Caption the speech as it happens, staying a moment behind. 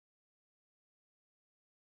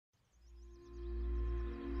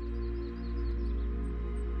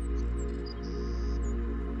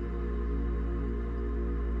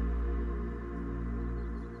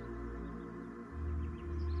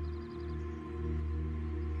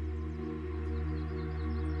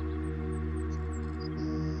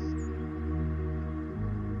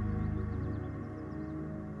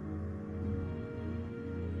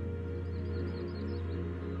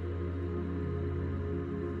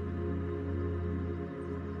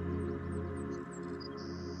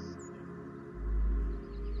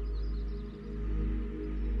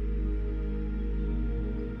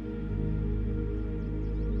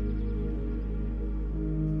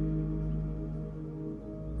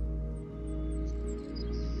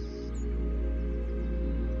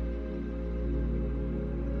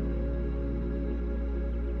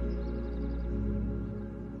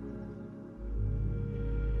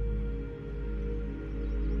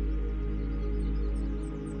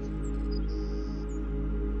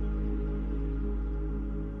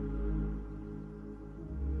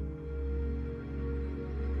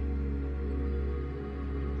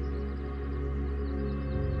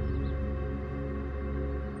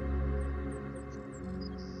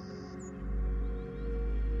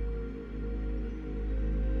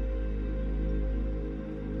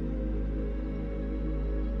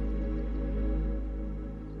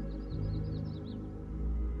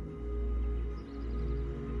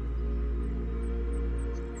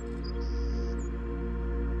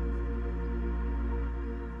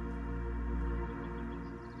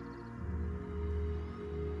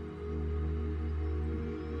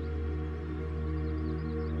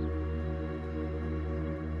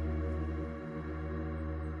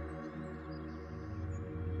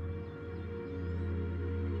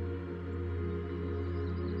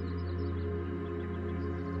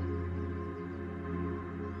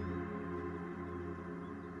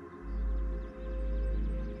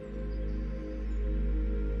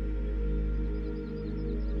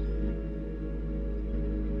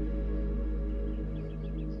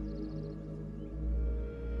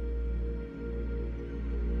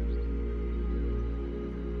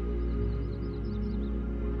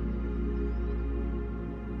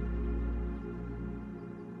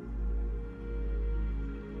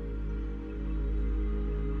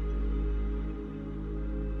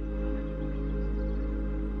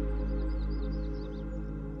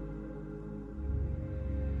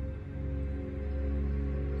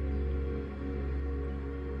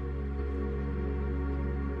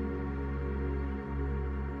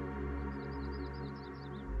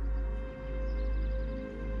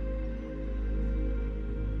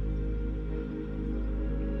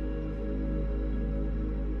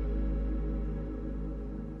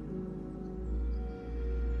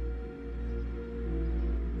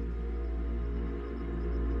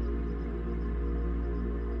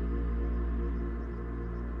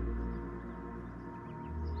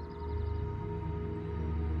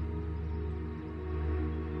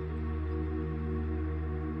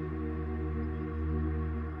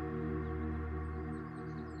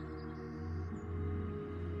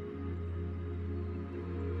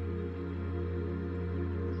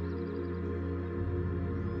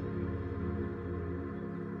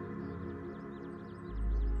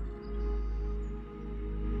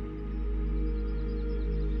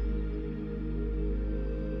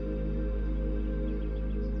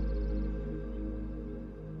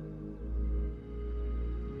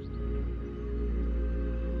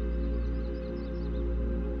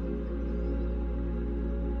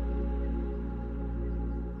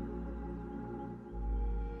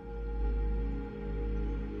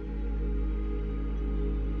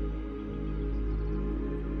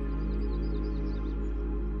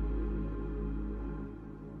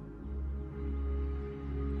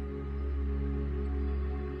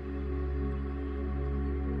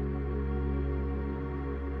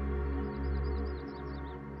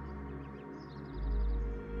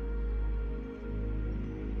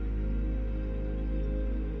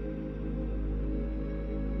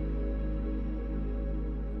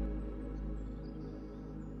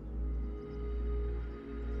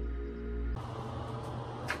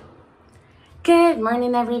Good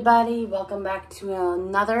morning, everybody. Welcome back to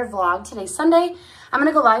another vlog. Today's Sunday. I'm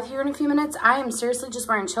gonna go live here in a few minutes. I am seriously just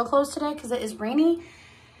wearing chill clothes today because it is rainy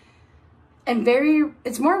and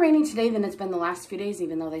it's more rainy today than it's been the last few days,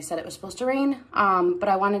 even though they said it was supposed to rain. But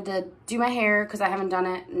I wanted to do my hair because I haven't done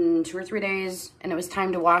it in 2 or 3 days, and it was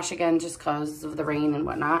time to wash again just because of the rain and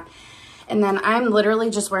whatnot. And then I'm literally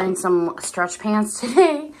just wearing some stretch pants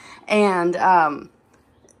today and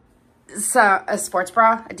so a sports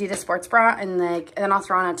bra, Adidas sports bra, and then I'll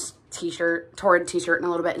throw on a torrid t-shirt in a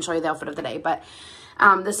little bit and show you the outfit of the day. But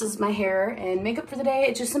this is my hair and makeup for the day.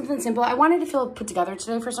 It's just something simple. I wanted to feel put together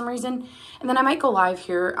today for some reason, and then I might go live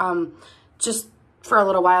here just for a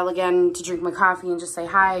little while again to drink my coffee and just say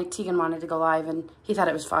hi. Tegan wanted to go live and he thought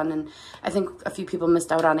it was fun, and I think a few people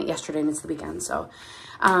missed out on it yesterday and it's the weekend, so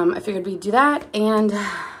I figured we'd do that and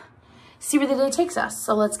see where the day takes us.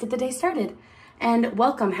 So let's get the day started. And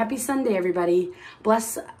welcome. Happy Sunday, everybody.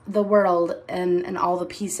 Bless the world and all the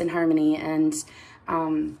peace and harmony. And,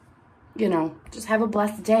 you know, just have a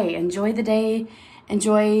blessed day. Enjoy the day.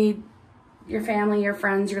 Enjoy your family, your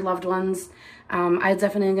friends, your loved ones. I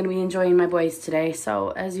definitely going to be enjoying my boys today. So,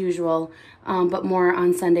 as usual, but more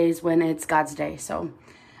on Sundays when it's God's day. So,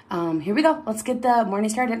 here we go. Let's get the morning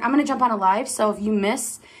started. I'm going to jump on a live. So, if you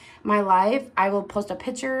miss my live, I will post a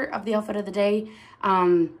picture of the outfit of the day.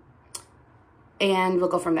 And we'll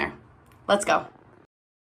go from there. Let's go.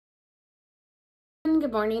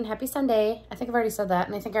 Good morning. Happy Sunday. I think I've already said that.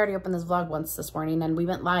 And I think I already opened this vlog once this morning and we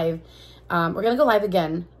went live. We're going to go live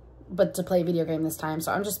again, but to play a video game this time.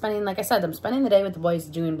 So I'm just spending, like I said, I'm spending the day with the boys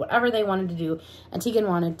doing whatever they wanted to do. And Tegan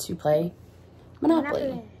wanted to play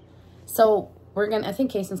Monopoly. So we're going to, I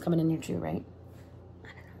think Kason's coming in here too, right? I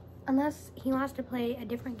don't know. Unless he wants to play a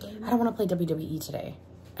different game. I don't want to play WWE today.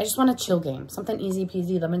 I just want a chill game. Something easy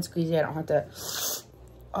peasy, lemon squeezy. I don't have to...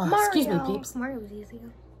 Oh, excuse me, peeps. Mario's easy.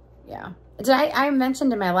 Yeah. I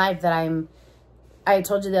mentioned in my live that I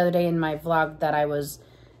told you the other day in my vlog that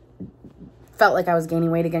felt like I was gaining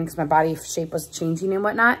weight again because my body shape was changing and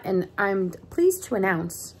whatnot. And I'm pleased to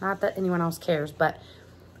announce, not that anyone else cares, but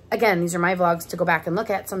again, these are my vlogs to go back and look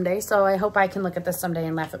at someday. So I hope I can look at this someday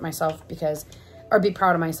and laugh at myself or be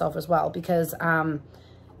proud of myself as well, because,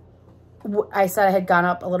 I said I had gone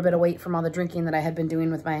up a little bit of weight from all the drinking that I had been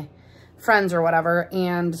doing with my friends or whatever.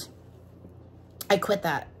 And I quit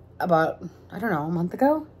that about, I don't know, a month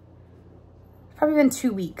ago. Probably been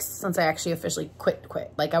 2 weeks since I actually officially quit.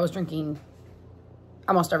 Like I was drinking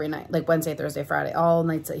almost every night, like Wednesday, Thursday, Friday, all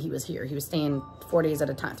nights that he was here. He was staying 4 days at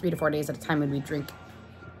a time, 3 to 4 days at a time, and we'd drink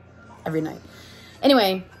every night.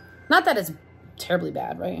 Anyway, not that it's terribly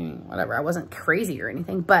bad, right? I mean, whatever. I wasn't crazy or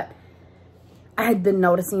anything, but I had been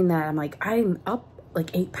noticing that I'm like, I'm up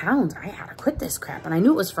like 8 pounds. I had to quit this crap. And I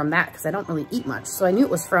knew it was from that because I don't really eat much. So I knew it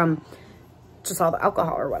was from just all the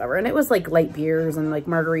alcohol or whatever. And it was like light beers and like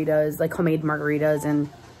margaritas, like homemade margaritas and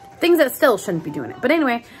things that still shouldn't be doing it. But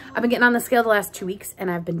anyway, I've been getting on the scale the last 2 weeks and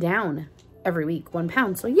I've been down every week 1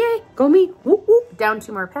 pound. So yay, go me, whoop, whoop, down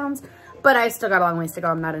 2 more pounds. But I still got a long ways to go.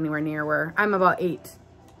 I'm not anywhere near where I'm about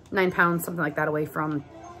 9 pounds, something like that away from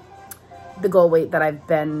the goal weight that I've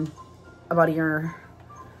been about a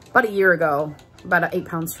year ago, about 8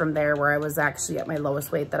 pounds from there, where I was actually at my lowest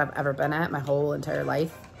weight that I've ever been at my whole entire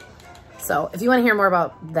life. So if you want to hear more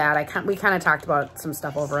about that, we kind of talked about some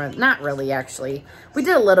stuff over on, not really actually. We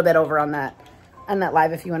did a little bit over on that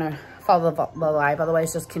live if you want to follow the live.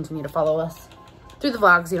 Otherwise, just continue to follow us through the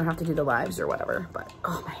vlogs. You don't have to do the lives or whatever. But,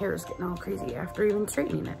 oh, my hair is getting all crazy after even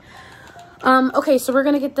straightening it. Okay, so we're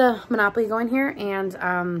going to get the Monopoly going here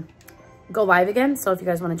and go live again. So if you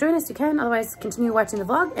guys want to join us, you can. Otherwise, continue watching the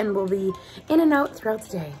vlog and we'll be in and out throughout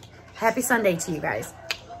the day. Happy Sunday to you guys.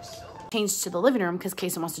 Changed to the living room because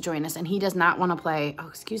Kason wants to join us and he does not want to play, oh,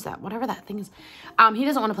 excuse that, whatever that thing is. He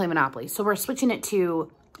doesn't want to play Monopoly. So we're switching it to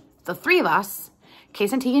the 3 of us,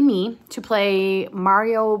 Kason, T, and me, to play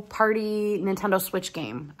Mario Party Nintendo Switch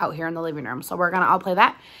game out here in the living room. So I'll play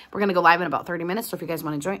that. We're going to go live in about 30 minutes. So if you guys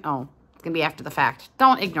want to join, oh, it's going to be after the fact.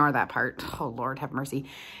 Don't ignore that part. Oh, Lord, have mercy.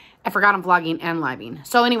 I forgot I'm vlogging and living.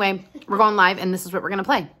 So anyway, we're going live and this is what we're going to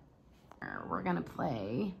play. We're going to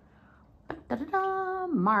play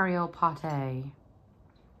Mario Party.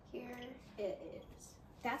 Here it is.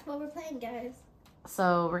 That's what we're playing, guys.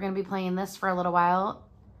 So we're going to be playing this for a little while.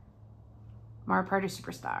 Mario Party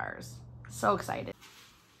Superstars. So excited.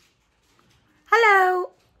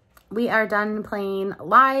 Hello. We are done playing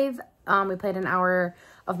live. We played an hour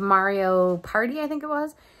of Mario Party, I think it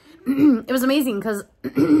was. It was amazing because,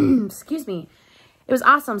 excuse me, it was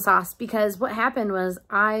awesome sauce because what happened was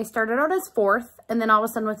I started out as 4th and then all of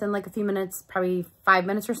a sudden within like a few minutes, probably 5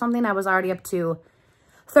 minutes or something, I was already up to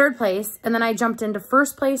third place, and then I jumped into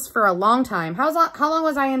first place for a long time. How long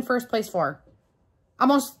was I in first place for?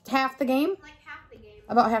 Almost half the game? Like half the game.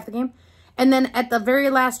 About half the game. And then at the very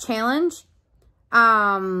last challenge,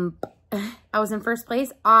 I was in first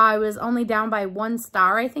place. I was only down by 1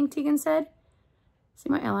 star, I think Tegan said. See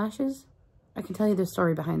my eyelashes? I can tell you the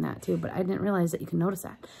story behind that too, but I didn't realize that you can notice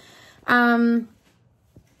that. All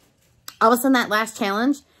of a sudden, that last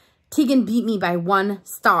challenge, Tegan beat me by 1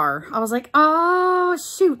 star. I was like, oh,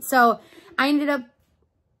 shoot. So I ended up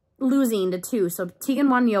losing to 2. So Tegan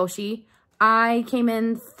won Yoshi. I came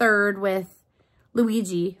in third with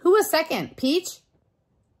Luigi. Who was second? Peach?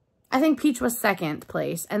 I think Peach was second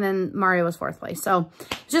place. And then Mario was 4th place. So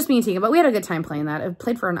it's just me and Tegan. But we had a good time playing that. It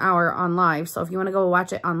played for an hour on live. So if you want to go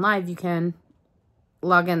watch it on live, you can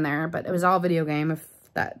log in there. But it was all video game. If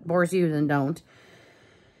that bores you, then don't.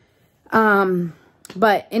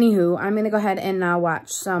 But anywho, I'm going to go ahead and now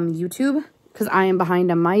watch some YouTube because I am behind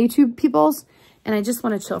on my YouTube peoples and I just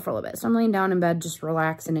want to chill for a little bit. So I'm laying down in bed, just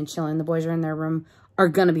relaxing and chilling. The boys are in their room, are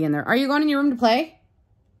going to be in there. Are you going in your room to play?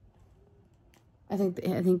 I think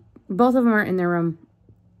both of them are in their room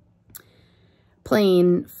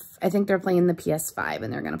playing. I think they're playing the PS5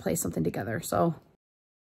 and they're going to play something together. So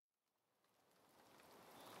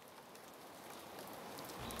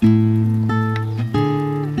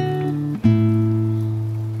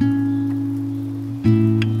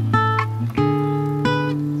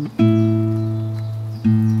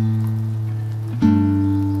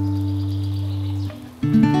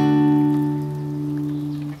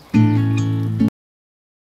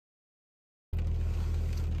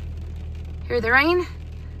hear the rain?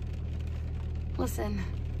 Listen.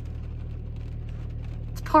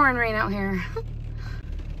 It's pouring rain out here.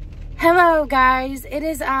 Hello guys. It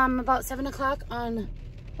is about 7 o'clock on,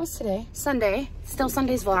 what's today? Sunday. Still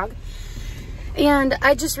Sunday's vlog. And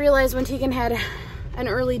I just realized when Tegan had an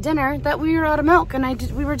early dinner that we were out of milk, and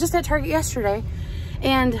we were just at Target yesterday,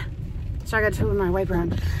 and so I got to put my wiper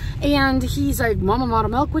on. And he's like, Mom, I'm out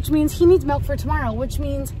of milk, which means he needs milk for tomorrow, which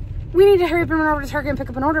means we need to hurry up and run over to Target and pick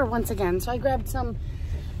up an order once again. So I grabbed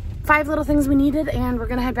 5 little things we needed and we're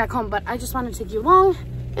gonna head back home. But I just wanted to take you along.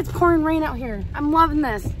 It's pouring rain out here. I'm loving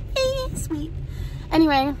this. Sweet.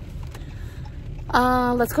 Anyway,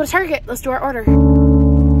 let's go to Target. Let's do our order.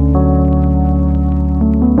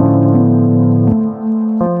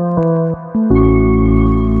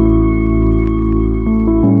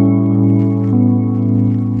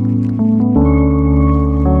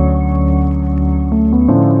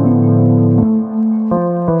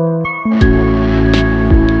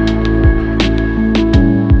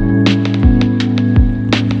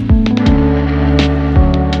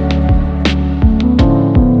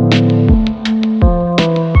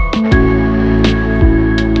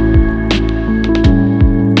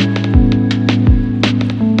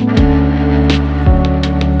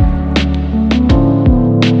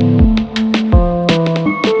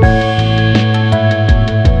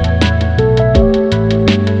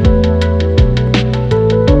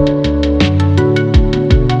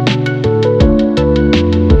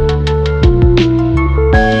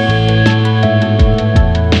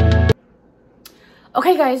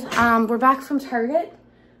 Okay guys, we're back from Target.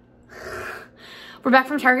 We're back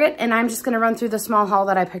from Target and I'm just gonna run through the small haul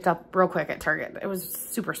that I picked up real quick at Target. It was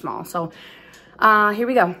super small, so here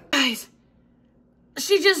we go. Guys,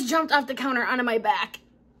 she just jumped off the counter onto my back.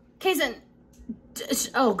 Kaysen,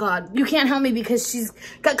 oh God, you can't help me because she's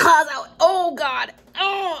got claws out. Oh God,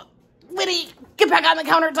 oh, Liddy, get back on the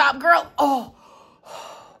countertop, girl. Oh.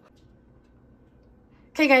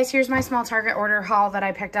 Okay guys, here's my small Target order haul that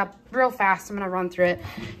I picked up real fast. I'm gonna run through it.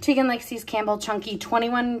 Tegan likes these Campbell Chunky,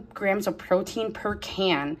 21 grams of protein per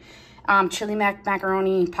can. Chili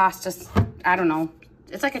macaroni, pasta, I don't know.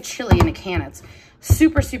 It's like a chili in a can. It's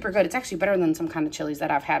super, super good. It's actually better than some kind of chilies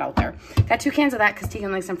that I've had out there. Got 2 cans of that because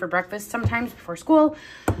Tegan likes them for breakfast sometimes before school,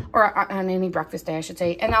 or on any breakfast day, I should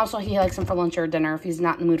say. And also he likes them for lunch or dinner if he's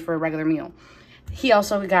not in the mood for a regular meal. He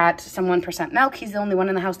also got some 1% milk. He's the only one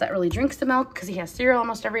in the house that really drinks the milk because he has cereal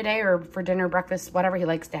almost every day, or for dinner, breakfast, whatever, he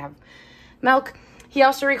likes to have milk. He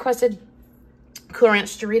also requested Cool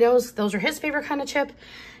Ranch Doritos. Those are his favorite kind of chip,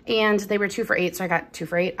 and they were 2 for $8, so I got 2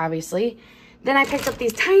 for $8, obviously. Then I picked up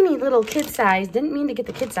these tiny little kid size. Didn't mean to get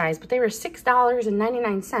the kid size, but they were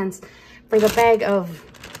 $6.99 for the bag of,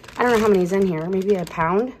 I don't know how many's in here, maybe a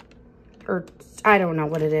pound, or I don't know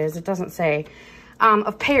what it is. It doesn't say.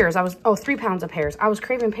 Of pears. 3 pounds of pears. I was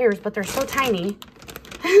craving pears, but they're so tiny. And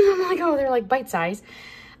I'm like, oh, they're like bite size.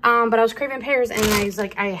 But I was craving pears, and I was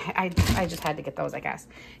like, I just had to get those, I guess.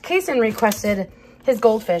 Kaysen requested his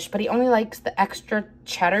goldfish, but he only likes the extra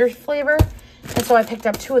cheddar flavor. And so I picked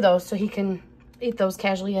up 2 of those so he can ate those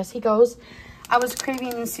casually as he goes. I was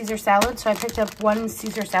craving Caesar salad, so I picked up one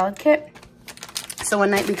Caesar salad kit. So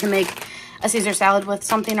one night we can make a Caesar salad with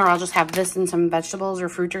something, or I'll just have this and some vegetables or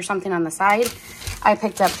fruit or something on the side. I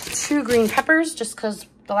picked up 2 green peppers just because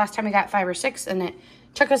the last time we got 5 or 6, and it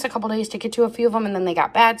took us a couple days to get to a few of them, and then they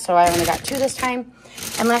got bad, so I only got 2 this time.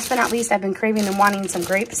 And last but not least, I've been craving and wanting some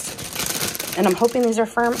grapes, and I'm hoping these are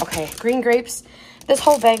firm. Okay, green grapes. This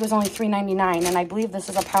whole bag was only $3.99, and I believe this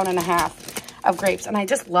is 1.5 pounds of grapes, and I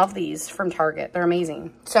just love these from Target. They're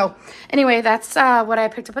amazing. So anyway, that's what I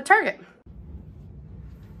picked up at Target.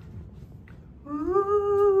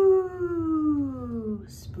 Ooh,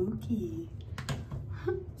 spooky.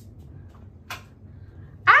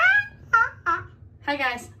 Hi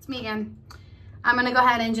guys, it's me again. I'm gonna go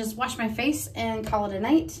ahead and just wash my face and call it a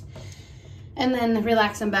night, and then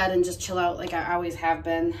relax in bed and just chill out like I always have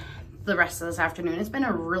been the rest of this afternoon. It's been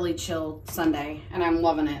a really chill Sunday, and I'm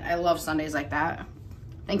loving it. I love Sundays like that.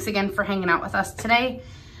 Thanks again for hanging out with us today.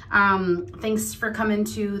 Thanks for coming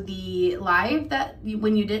to the live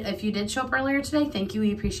if you did show up earlier today. Thank you,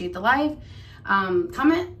 we appreciate the live.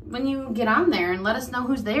 Comment when you get on there and let us know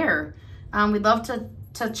who's there. We'd love to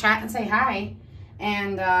chat and say hi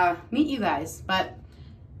and meet you guys. But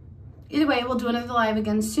either way, we'll do another live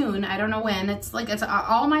again soon. I don't know when. It's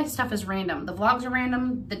all my stuff is random. The vlogs are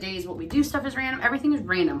random. The days what we do stuff is random. Everything is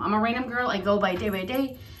random. I'm a random girl. I go by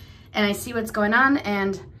day, and I see what's going on.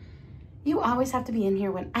 And you always have to be in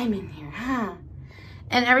here when I'm in here, huh?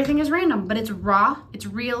 And everything is random, but it's raw. It's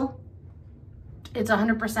real. It's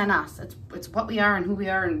 100% us. It's what we are and who we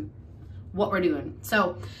are and what we're doing.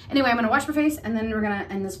 So anyway, I'm gonna wash my face, and then we're gonna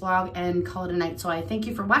end this vlog and call it a night. So I thank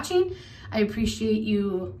you for watching. I appreciate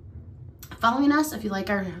you following us. If you like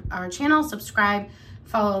our channel, subscribe,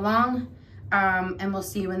 follow along, and we'll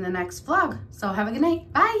see you in the next vlog. So have a good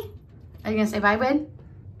night. Bye. Are you gonna say bye, Wid?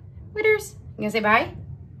 Widders, you gonna say bye?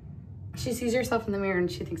 She sees herself in the mirror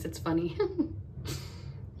and she thinks it's funny.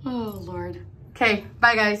 Oh Lord. Okay,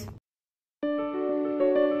 bye guys.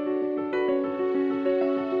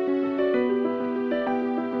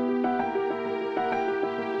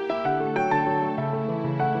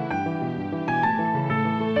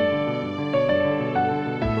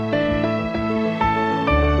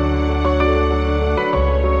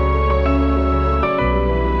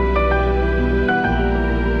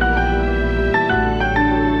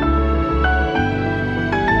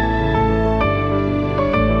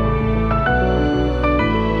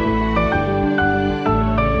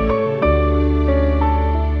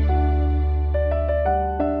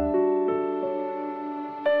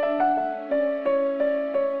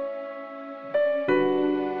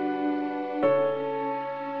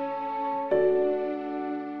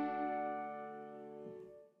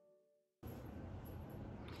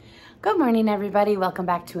 Good morning, everybody. Welcome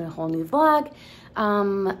back to a whole new vlog.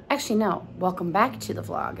 Actually, no, welcome back to the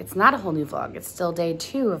vlog. It's not a whole new vlog. It's still day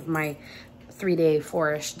 2 of my 3-day,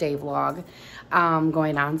 4-ish day vlog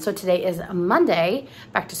going on. So today is Monday,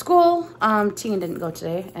 back to school. Tegan didn't go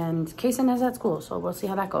today, and Kaysen is at school, so we'll see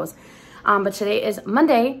how that goes. But today is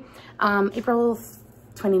Monday, April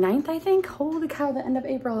 29th, I think. Holy cow, the end of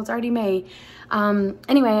April. It's already May.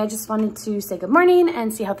 Anyway, I just wanted to say good morning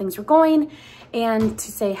and see how things were going, and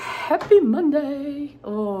to say happy Monday.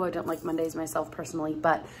 Oh, I don't like Mondays myself personally,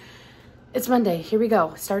 but it's Monday. Here we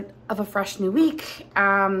go. Start of a fresh new week.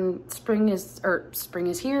 Spring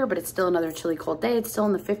is here, but it's still another chilly cold day. It's still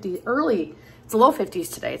in the 50s early. It's the low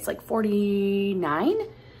 50s today. It's like 49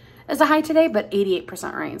 is the high today, but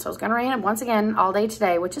 88% rain. So it's gonna rain once again all day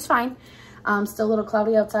today, which is fine. Still a little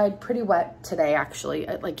cloudy outside, pretty wet today, actually.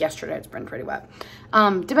 Like yesterday, it's been pretty wet.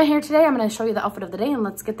 Did my hair today. I'm gonna show you the outfit of the day, and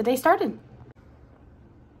let's get the day started.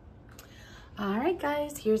 All right,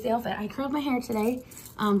 guys, here's the outfit. I curled my hair today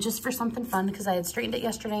just for something fun because I had straightened it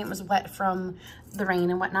yesterday. It was wet from the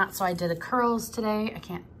rain and whatnot, so I did curls today.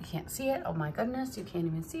 You can't see it. Oh my goodness, you can't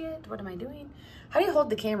even see it. What am I doing? How do you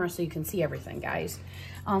hold the camera so you can see everything, guys?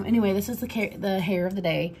 Anyway, this is the hair of the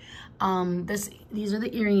day. These are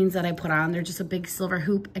the earrings that I put on. They're just a big silver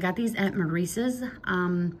hoop. I got these at Maurice's.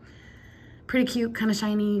 Pretty cute, kind of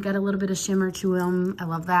shiny, got a little bit of shimmer to them. I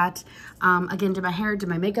love that. Again, did my hair, did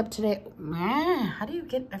my makeup today. How do you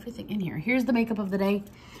get everything in here? Here's the makeup of the day.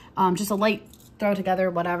 Just a light throw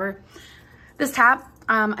together, whatever. This top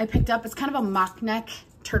I picked up. It's kind of a mock neck,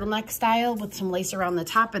 turtleneck style with some lace around the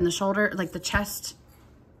top and the shoulder, like the chest.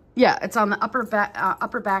 Yeah, it's on the upper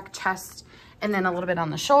back, chest, and then a little bit on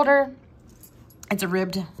the shoulder. It's a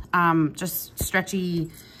ribbed, just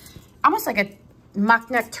stretchy, almost like a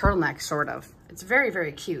mock neck turtleneck, sort of. It's very,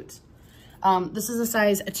 very cute. This is a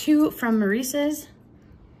size 2 from Maurice's.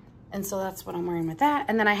 And so that's what I'm wearing with that.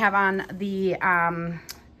 And then I have on the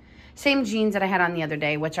same jeans that I had on the other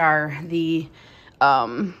day, which are the,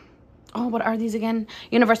 oh, what are these again?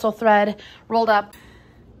 Universal thread rolled up.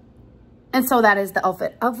 And so that is the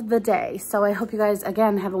outfit of the day. So I hope you guys,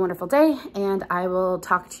 again, have a wonderful day. And I will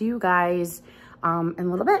talk to you guys in a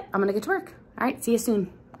little bit. I'm going to get to work. All right, see you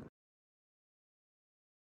soon.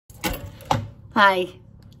 Hi.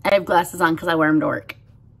 I have glasses on because I wear them to work.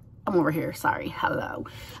 I'm over here. Sorry. Hello.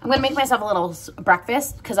 I'm going to make myself a little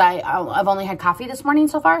breakfast because I've only had coffee this morning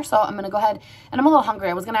so far. So I'm going to go ahead. And I'm a little hungry.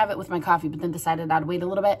 I was going to have it with my coffee, but then decided I'd wait a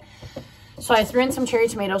little bit. So I threw in some cherry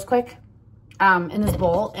tomatoes quick in this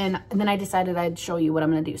bowl. And then I decided I'd show you what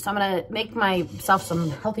I'm going to do. So I'm going to make myself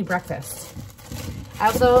some healthy breakfast. I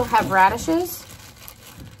also have radishes.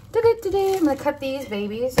 Today I'm going to cut these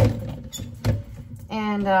babies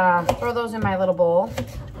and throw those in my little bowl.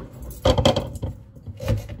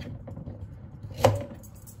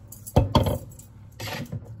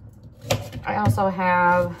 I also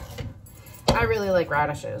have, I really like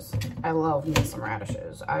radishes. I love me some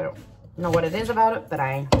radishes. I don't know what it is about it, but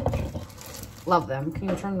I love them. Can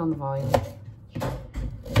you turn on the volume?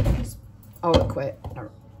 Oh, it quit.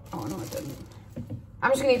 Oh, no, it didn't.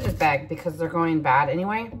 I'm just gonna eat this bag because they're going bad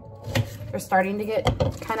anyway. They're starting to get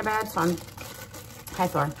kind of bad, so I'm, hi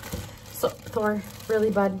Thor. So, Thor, really,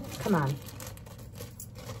 bud? Come on.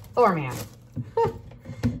 Thor, man.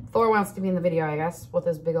 Thor wants to be in the video, I guess, with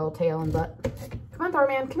his big old tail and butt. Come on, Thor,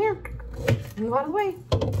 man, come here. Move out of the way.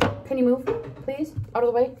 Can you move, please? Out of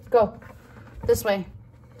the way, go. This way.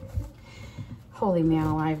 Holy man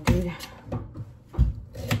alive, dude.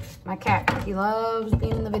 My cat, he loves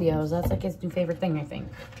being in the videos. That's like his new favorite thing, I think.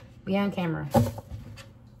 Be on camera.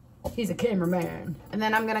 He's a cameraman. And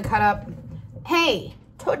then I'm gonna cut up, hey,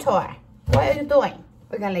 Toy, what are you doing?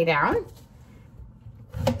 We're gonna lay down.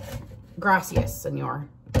 Gracias, senor.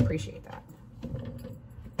 Appreciate that.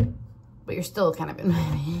 But you're still kind of in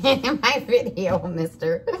my video,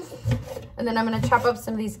 mister. And then I'm gonna chop up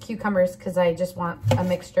some of these cucumbers because I just want a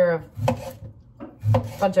mixture of a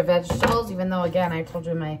bunch of vegetables, even though, again, I told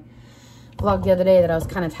you in my vlog the other day that I was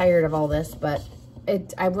kind of tired of all this, but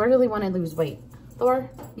I really want to lose weight. Thor,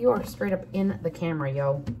 you are straight up in the camera,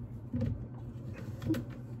 yo.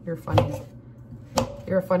 You're funny.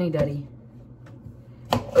 You're a funny duddy.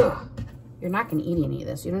 Ugh. You're not going to eat any of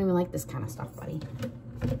this. You don't even like this kind of stuff, buddy.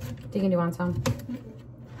 Deacon, do you want some?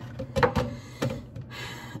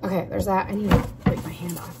 Okay, there's that. I need to break my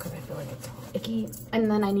hand off because I feel like it's icky. And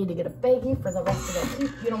then I need to get a baggie for the rest of the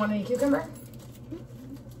You don't want any cucumber?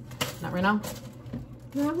 Not right now?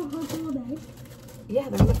 Do I have a whole little bag? Yeah,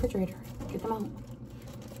 they're in the refrigerator. Get them out.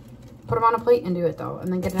 Put them on a plate and do it, though.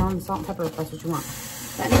 And then get it on the salt and pepper if that's what you want.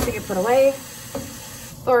 That needs to get put away.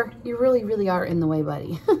 Thor, you really, really are in the way,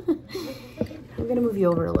 buddy. I'm going to move you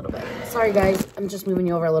over a little bit. Sorry, guys. I'm just moving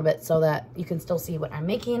you over a little bit so that you can still see what I'm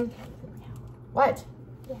making. What?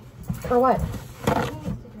 Yeah. For what?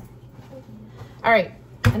 All right.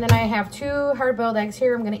 And then I have 2 hard-boiled eggs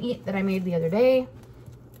here I'm going to eat that I made the other day.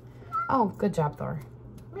 Oh, good job, Thor.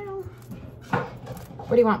 What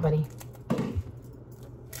do you want, buddy?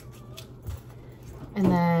 And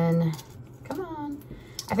then, come on.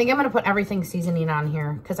 I think I'm going to put everything seasoning on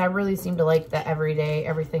here because I really seem to like the everyday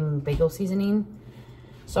everything bagel seasoning.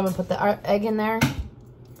 So I'm going to put the egg in there.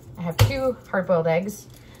 I have 2 hard-boiled eggs.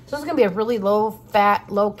 So this is going to be a really low-fat,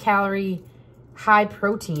 low-calorie,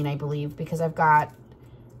 high-protein, I believe, because I've got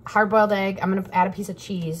hard-boiled egg. I'm going to add a piece of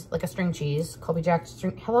cheese, like a string cheese. Colby Jack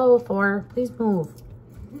string. Hello, Thor. Please move.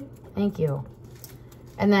 Thank you.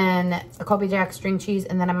 And then a Colby Jack string cheese.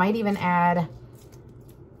 And then I might even add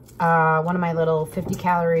one of my little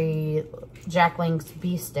 50-calorie Jack Link's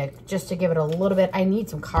beef stick just to give it a little bit. I need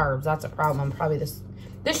some carbs. That's a problem. Probably this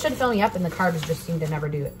should fill me up, and the carbs just seem to never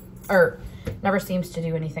do it. Or never seems to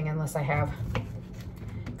do anything unless I have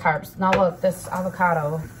carbs. Now look, this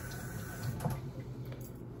avocado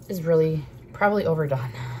is really probably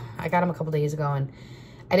overdone. I got them a couple days ago, and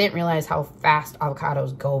I didn't realize how fast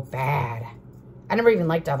avocados go bad. I never even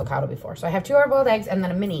liked avocado before. So I have 2 hard-boiled eggs and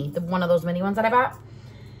then a mini, one of those mini ones that I bought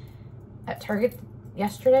at Target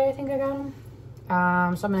yesterday. I think I got them.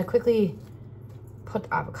 So I'm going to quickly put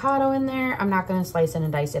the avocado in there. I'm not going to slice it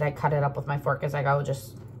and dice it. I cut it up with my fork as I go.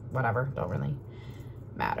 Just whatever. Don't really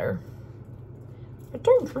matter. It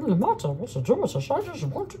don't really matter what you do. I just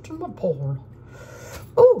want it in my bowl.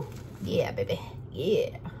 Oh, yeah, baby.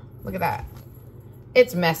 Yeah. Look at that.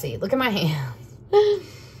 It's messy. Look at my hands.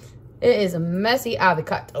 It is a messy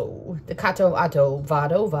avocado. The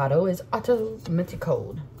vado is automatic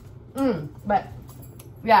code. But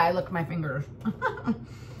yeah, I look at my fingers.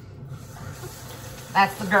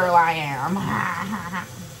 That's the girl I am.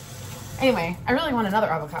 Anyway, I really want another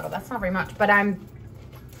avocado. That's not very much, but I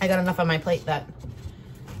got enough on my plate that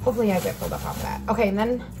hopefully I get filled up off of that. Okay, and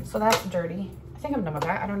then, so that's dirty. I think I'm done with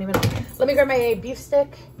that. I don't even, let me grab my beef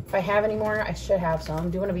stick. If I have any more, I should have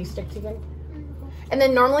some. Do you want a beef stick, Tegan? And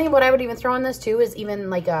then normally what I would even throw in this too is even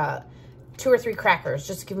like 2 or 3 crackers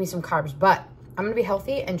just to give me some carbs. But I'm going to be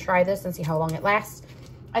healthy and try this and see how long it lasts.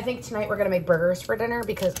 I think tonight we're going to make burgers for dinner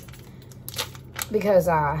because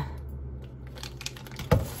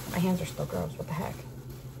my hands are still gross. What the heck?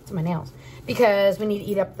 It's my nails. Because we need to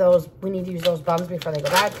eat up those, we need to use those buns before they go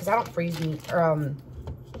bad because I don't freeze meat. Or,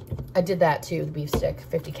 I did that too, the beef stick,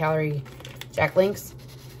 50 calorie Jack Links.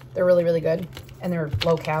 They're really, really good. And they're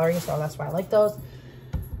low calorie, so that's why I like those.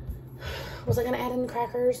 Was I gonna add in the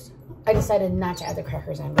crackers? I decided not to add the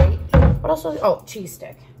crackers in, right? What else was, oh, cheese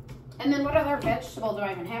stick. And then what other vegetable do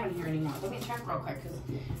I even have in here anymore? Let me check real quick, because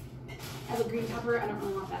as a green pepper, I don't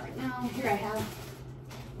really want that right now. Here I have,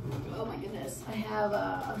 oh my goodness. I have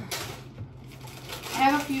a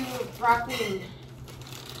few broccoli and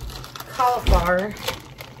cauliflower,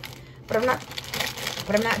 but I'm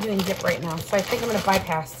not doing dip right now. So I think I'm gonna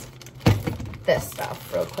bypass this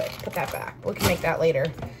stuff real quick. Put that back. We can make that later.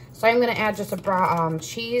 So I'm gonna add just a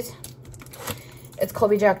cheese. It's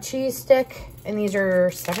Colby Jack cheese stick, and these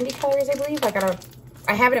are 70 calories, I believe.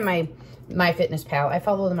 I have it in my MyFitnessPal. I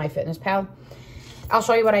follow the MyFitnessPal. I'll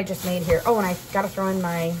show you what I just made here. Oh, and I gotta throw in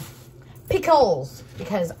my pickles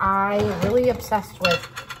because I'm really obsessed with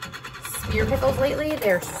spear pickles lately.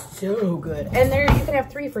 They're so good, and you can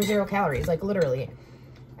have 3 for 0 calories. Like literally,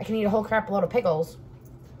 I can eat a whole crap load of pickles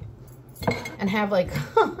and have like.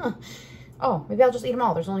 Oh, maybe I'll just eat them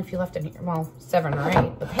all. There's only a few left in here. Well, 7 or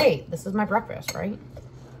 8. But hey, this is my breakfast, right?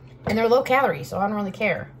 And they're low calorie, so I don't really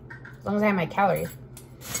care. As long as I have my calories.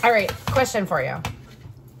 All right, question for you.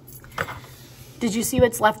 Did you see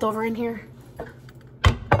what's left over in here?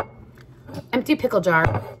 Empty pickle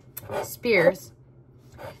jar. Spears.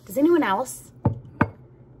 Does anyone else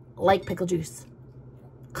like pickle juice?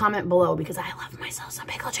 Comment below because I love myself some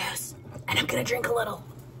pickle juice. And I'm going to drink a little.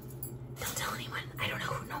 Don't tell anyone. I don't know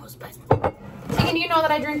who knows, but... Tegan, do you know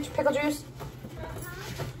that I drink pickle juice?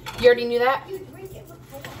 You already knew that? You drink it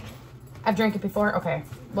before. I've drank it before? Okay.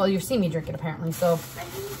 Well, you've seen me drink it apparently, so...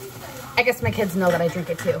 I guess my kids know that I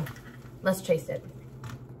drink it too. Let's taste it.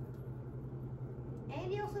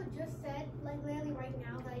 Andy also just said, like literally right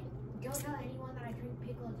now, that don't tell anyone that I drink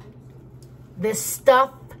pickle juice. This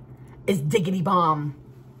stuff is diggity bomb.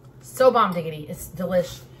 So bomb diggity. It's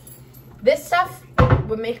delish. This stuff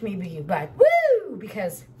would make me be like, woo!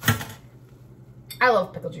 Because I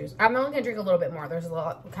love pickle juice. I'm only gonna drink a little bit more. There's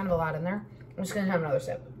kind of a lot in there. I'm just gonna have another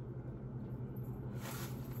sip.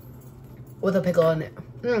 With a pickle in it.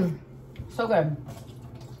 So good.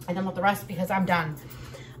 I don't want the rest because I'm done.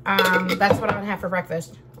 That's what I'm gonna have for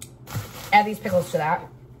breakfast. Add these pickles to that.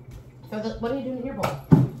 So what are you doing in your bowl?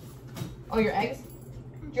 Oh, your eggs?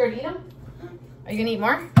 Did you already eat them? Are you gonna eat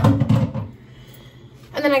more?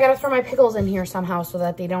 And then I gotta throw my pickles in here somehow so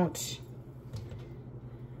that they don't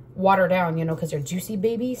water down, you know, because they're juicy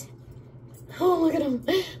babies. Oh, look at them.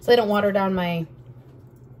 So they don't water down my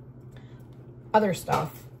other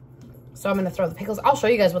stuff. So I'm gonna throw the pickles. I'll show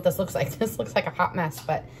you guys what this looks like. This looks like a hot mess,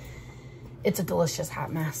 but it's a delicious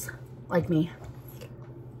hot mess, like me.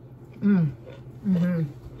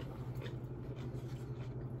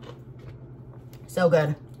 So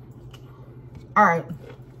good. All right.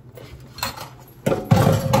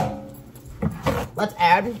 Let's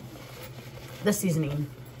add the seasoning.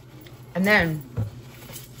 And then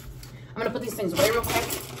I'm gonna put these things away real quick.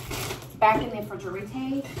 Back in the refrigerator.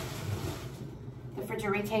 The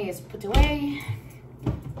refrigerator is put away.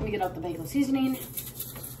 Let me get out the bagel seasoning.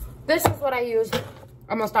 This is what I use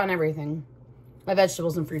almost on everything. My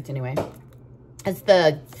vegetables and fruits anyway. It's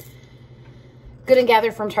the Good and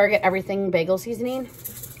Gather from Target Everything Bagel Seasoning.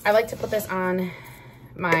 I like to put this on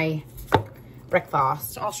my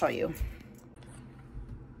breakfast. I'll show you.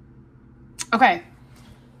 Okay.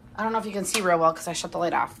 I don't know if you can see real well because I shut the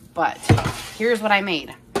light off, but here's what I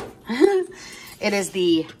made. It is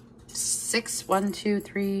the 7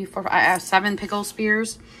 pickle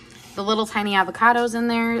spears, the little tiny avocados in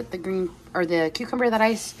there, the green or the cucumber that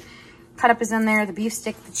I cut up is in there, the beef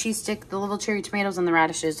stick, the cheese stick, the little cherry tomatoes, and the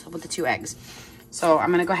radishes with the 2 eggs. So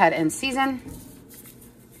I'm gonna go ahead and season,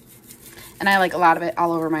 and I like a lot of it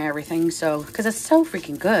all over my everything. So because it's so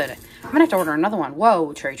freaking good. I'm gonna have to order another one.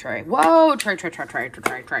 Whoa, tray. Whoa, tray.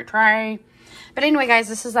 But anyway, guys,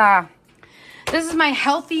 this is my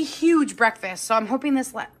healthy, huge breakfast. So I'm hoping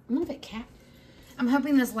this move it, cat. I'm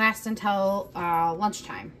hoping this lasts until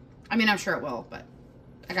lunchtime. I mean, I'm sure it will, but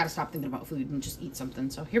I gotta stop thinking about food and just eat something.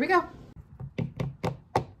 So here we go.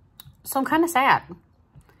 So I'm kind of sad.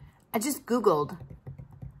 I just Googled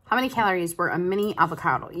how many calories were a mini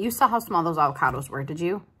avocado. You saw how small those avocados were, did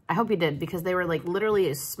you? I hope you did, because they were like literally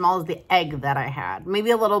as small as the egg that I had.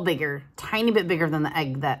 Maybe a little bigger, tiny bit bigger than the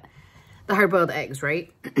egg that, the hard-boiled eggs,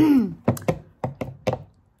 right?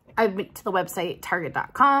 I went to the website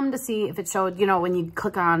target.com to see if it showed, you know, when you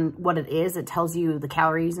click on what it is, it tells you the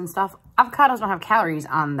calories and stuff. Avocados don't have calories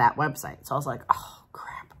on that website. So I was like, oh,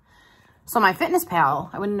 crap. So my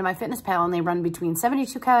FitnessPal, I went into my FitnessPal and they run between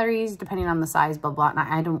 72 calories, depending on the size, blah, blah. And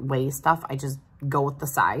I don't weigh stuff. I just go with the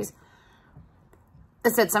size.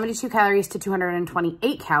 It said 72 calories to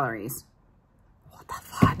 228 calories. What the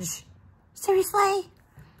fudge? Seriously?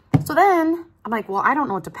 So then I'm like, well, I don't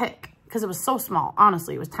know what to pick because it was so small.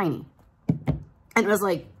 Honestly, it was tiny. And it was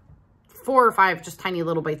like 4 or 5 just tiny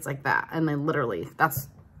little bites like that. And then literally, that's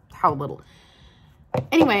how little.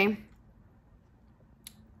 Anyway,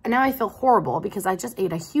 and now I feel horrible because I just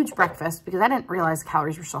ate a huge breakfast because I didn't realize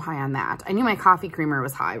calories were so high on that. I knew my coffee creamer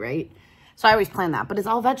was high, right? So I always plan that, but it's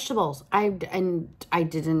all vegetables. I knew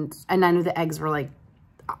the eggs were like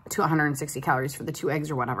 260 calories for the 2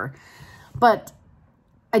 eggs or whatever. But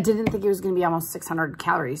I didn't think it was going to be almost 600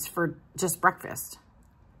 calories for just breakfast.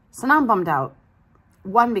 So now I'm bummed out.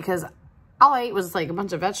 One, because all I ate was like a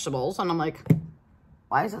bunch of vegetables. And I'm like,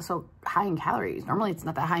 why is it so high in calories? Normally it's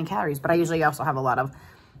not that high in calories, but I usually also have a lot of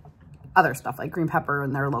other stuff like green pepper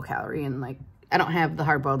and they're low calorie. And like, I don't have the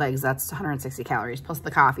hard boiled eggs. That's 160 calories plus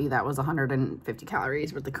the coffee. That was 150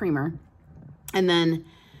 calories with the creamer. And then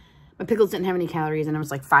my pickles didn't have any calories and it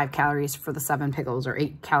was like 5 calories for the 7 pickles or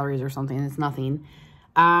 8 calories or something. It's nothing.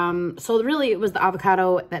 So really it was the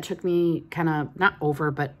avocado that took me kind of not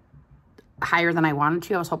over, but higher than I wanted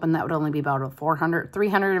to. I was hoping that would only be about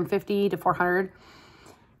 350 to 400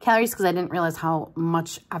 calories because I didn't realize how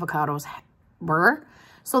much avocados were.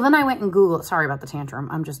 So then I went and Googled, sorry about the tantrum.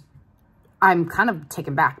 I'm kind of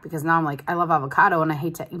taken back because now I'm like, I love avocado and I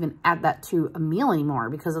hate to even add that to a meal anymore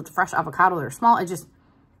because it's fresh avocado. They're small. I just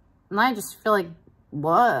feel like,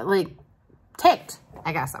 what? Like ticked,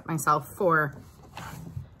 I guess, at myself for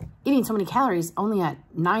eating so many calories only at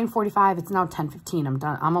 9:45. It's now 10:15. I'm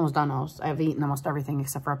done. I'm almost done. I've eaten almost everything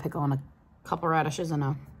except for a pickle and a couple radishes and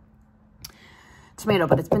a tomato,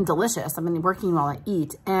 but it's been delicious. I've been working while I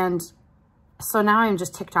eat. And so now I'm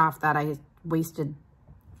just ticked off that I wasted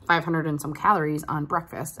 500 and some calories on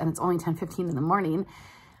breakfast and it's only 10:15 in the morning.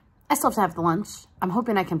 I still have to have the lunch. I'm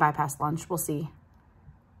hoping I can bypass lunch. We'll see.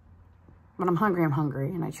 When I'm hungry,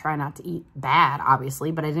 and I try not to eat bad,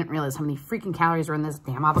 obviously, but I didn't realize how many freaking calories are in this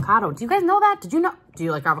damn avocado. Do you guys know that? Did you know? Do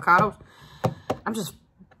you like avocados? I'm just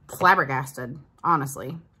flabbergasted,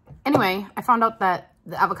 honestly. Anyway, I found out that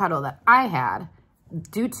the avocado that I had,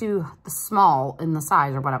 due to the small in the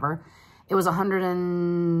size or whatever, it was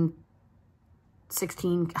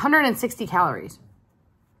 160 calories.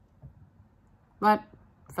 But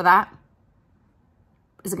for that,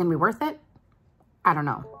 is it going to be worth it? I don't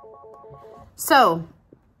know. So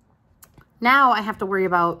now I have to worry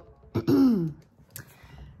about,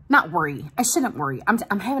 not worry. I shouldn't worry.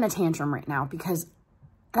 I'm having a tantrum right now because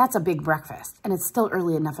that's a big breakfast and it's still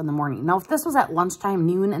early enough in the morning. Now, if this was at lunchtime,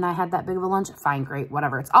 noon, and I had that big of a lunch, fine, great,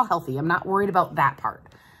 whatever. It's all healthy. I'm not worried about that part.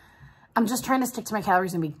 I'm just trying to stick to my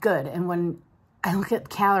calories and be good. And when I look at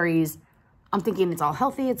calories, I'm thinking it's all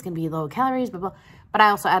healthy. It's going to be low calories, blah, blah. But I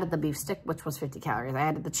also added the beef stick, which was 50 calories. I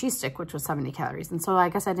added the cheese stick, which was 70 calories. And so I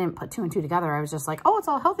guess I didn't put 2 and 2 together. I was just like, oh, it's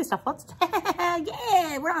all healthy stuff. Let's,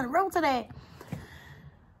 yeah, we're on a roll today.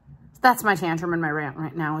 So that's my tantrum and my rant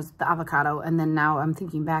right now is the avocado. And then now I'm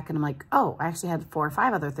thinking back and I'm like, oh, I actually had 4 or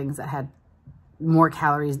 5 other things that had more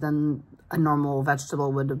calories than a normal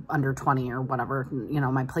vegetable would, under 20 or whatever. You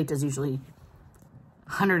know, my plate is usually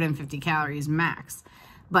 150 calories max.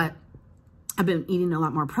 But I've been eating a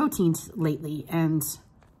lot more proteins lately, and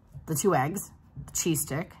the 2 eggs, the cheese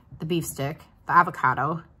stick, the beef stick, the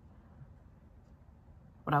avocado.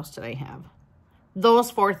 What else did I have?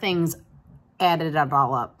 Those 4 things added it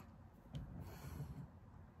all up.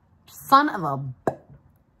 Son of a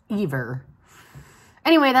beaver.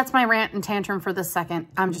 Anyway, that's my rant and tantrum for this second.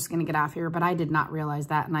 I'm just going to get off here, but I did not realize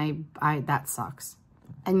that, and that sucks.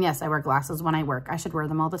 And yes, I wear glasses when I work. I should wear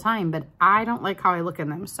them all the time, but I don't like how I look in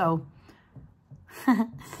them, so I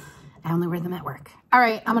only wear them at work. All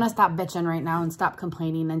right, I'm going to stop bitching right now and stop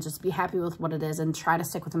complaining and just be happy with what it is and try to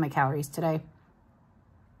stick within my calories today.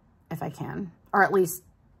 If I can. Or at least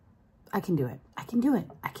I can do it. I can do it.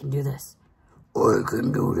 I can do this. I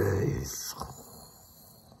can do this.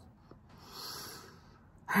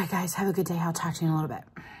 All right, guys, have a good day. I'll talk to you in a little bit.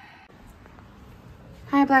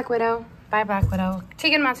 Hi, Black Widow. Bye, Black Widow.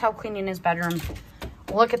 Tegan wants help cleaning his bedroom.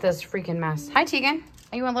 Look at this freaking mess. Hi, Tegan.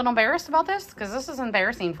 Are you a little embarrassed about this? Because this is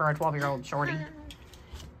embarrassing for a 12-year-old shorty.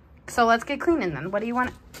 So let's get cleaning then. What do you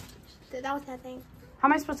want? That was that thing. How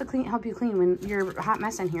am I supposed to help you clean when you're a hot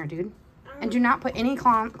mess in here, dude? And do not put any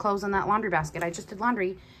clothes in that laundry basket. I just did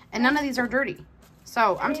laundry, and none of these are dirty.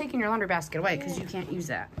 So I'm taking your laundry basket away because you can't use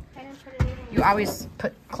that. You always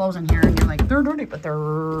put clothes in here, and you're like, they're dirty, but they're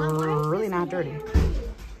really not dirty.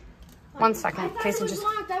 1 second. Casey just...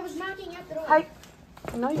 I was knocking at the door. Hi.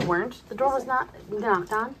 No, you weren't. The door was not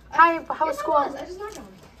knocked on. Hi, how was school? I just knocked on it.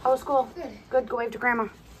 How was school? Good. Go wave to Grandma.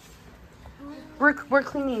 We're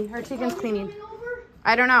cleaning. Or Tegan's cleaning.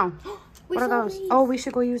 I don't know. What are those? Oh, we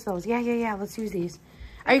should go use those. Yeah. Let's use these.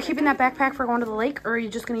 Are you keeping that backpack for going to the lake, or are you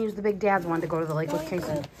just going to use the big dad's one to go to the lake with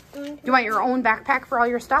Casey? You want your own backpack for all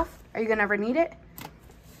your stuff? Are you going to ever need it?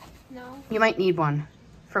 No. You might need one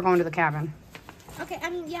for going to the cabin. Okay, I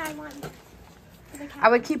mean, yeah, I want. I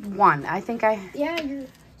would keep one. I think I... Yeah, you're...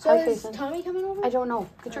 So Hi, is Kason. Tommy coming over? I don't know.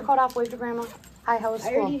 Get your coat off. Wave to Grandma. Hi, how was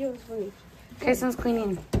I already school? do it for you. Kason's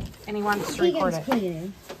cleaning, and he wants to record it.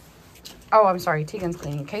 Cleaning. Oh, I'm sorry. Tegan's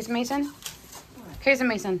cleaning. Kason Mason? Kason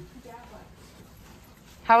Mason.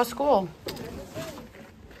 How was school?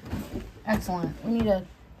 Excellent. We need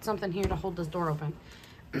something here to hold this door open.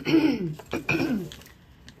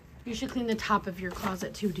 You should clean the top of your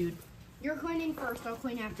closet too, dude. You're cleaning first. I'll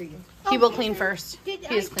clean after you. He will clean first. He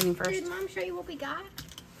Did is cleaning first. Did Mom show you what we got?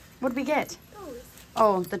 What did we get? Those.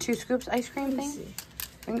 Oh, the 2 scoops ice cream thing?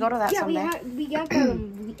 We can go to that someday. we got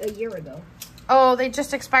them a year ago. Oh, they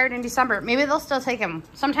just expired in December. Maybe they'll still take them.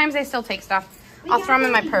 Sometimes they still take stuff. I'll throw them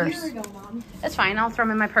in my purse. A year ago, Mom. It's fine. I'll throw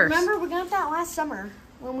them in my purse. Remember, we got that last summer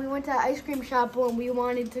when we went to ice cream shop when we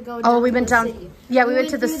wanted to go down Oh, we went to the down. city. Yeah, we went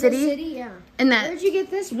to the through city. Yeah. And that. Where'd you get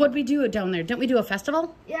this? What'd we do down there? Didn't we do a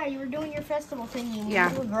festival? Yeah, you were doing your festival thingy.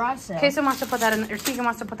 Yeah. A garage sale. Kason wants to put that in, or Tegan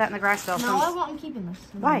wants to put that in the garage sale. No, I want him keeping this.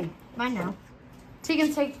 Why? Mine now.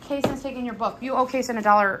 Kason's taking your book. You owe Kason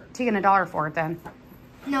Tegan $1 for it then.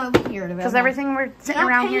 No, we can get rid of it. Because everything we're sitting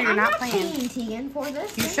around here, you're not paying. Tegan for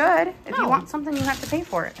this. You should. If you No. want something, you have to pay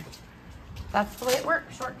for it. That's the way it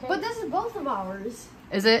works. Shortcut. But this is both of ours.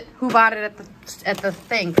 Is it? Who bought it at the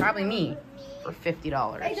thing? Probably me. For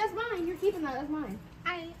 $50. Hey, that's mine. You're keeping that. That's mine.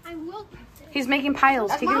 I will. He's making piles.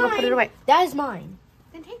 That's Tegan, go put it mine. away. That is mine.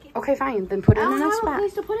 Then take it. Okay, fine. Then put it I in don't that have a spot.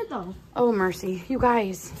 place to put it though. Oh, mercy. You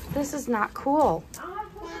guys, this is not cool.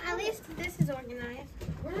 Well, at least this is organized.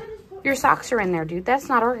 Your socks are in there, dude. That's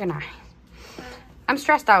not organized. I'm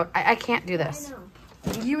stressed out. I can't do this.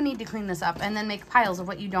 You need to clean this up and then make piles of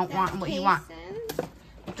what you don't want and what you want.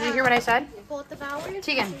 Did you hear what I said? Both of ours.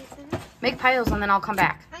 Tegan, make piles and then I'll come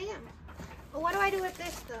back. I am. But what do I do with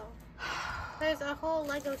this though? There's a whole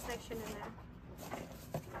Lego section in there.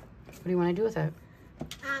 What do you want to do with it?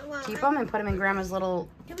 Well, Keep them and put them in Grandma's little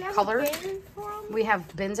do we have color. a bin for 'em? We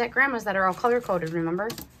have bins at Grandma's that are all color coded, remember?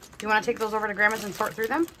 You want to take those over to Grandma's and sort through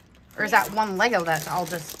them? Or is that one Lego that's all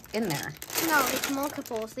just in there? No, it's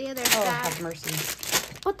multiple. See, there's Oh, that. have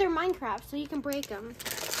mercy. But they're Minecraft, so you can break them.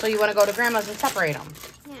 So you want to go to Grandma's and separate them?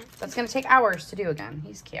 Yeah. That's going to take hours to do again.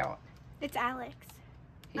 He's cute. It's Alex.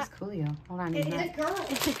 He's coolio. Hold on. It's he's a not- girl.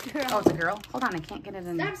 It's a girl. Oh, it's a girl? Hold on. I can't get it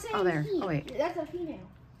in. Stop saying Oh, there. he. Oh, wait. That's a female.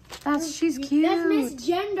 She's cute. That's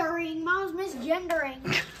misgendering. Mom's misgendering.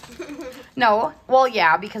 No. Well,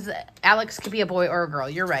 yeah, because Alex could be a boy or a girl.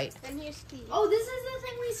 You're right. Then here's Steve. Oh, this is the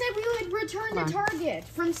thing we said we would return Hold to on. Target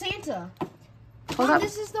from Santa. Hold Mom, up.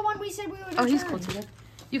 this is the one we said we would return. Oh, he's cool, too.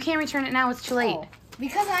 You can't return it now. It's too late. Oh,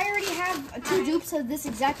 because I already have 2 dupes of this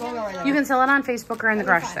exact logo right there. You can sell it on Facebook or in the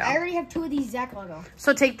garage I sale. already have 2 of these exact logo.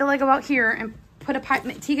 So take the Lego out here and put a pipe.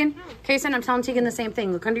 Tegan, Kason, I'm telling Tegan the same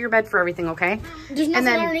thing. Look under your bed for everything, okay? There's nothing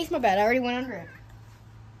then- underneath my bed. I already went under it.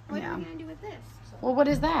 What Yeah. are we gonna do with this? Well, what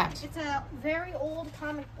is that? It's a very old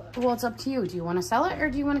comic book. Well, it's up to you. Do you want to sell it or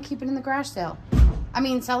do you want to keep it in the garage sale? I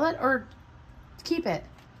mean, sell it or keep it.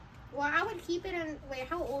 Well, I would keep it in. Wait,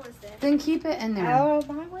 how old is this? Then keep it in there. Oh,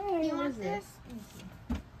 my way. You want this?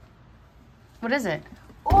 What is it?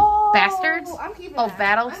 Oh, Bastards? I'm keeping Oh, that.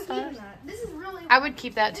 Battle I'm Stars? keeping that. This is really. I would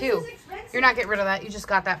keep that This too. is expensive. You're not getting rid of that. You just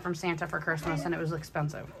got that from Santa for Christmas and it was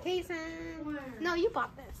expensive. Jason. No, you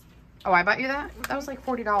bought this. Oh, I bought you that? That was like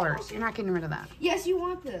 $40. You're not getting rid of that. Yes, you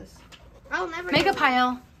want this. I'll never Make do a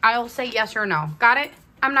pile. I'll say yes or no. Got it?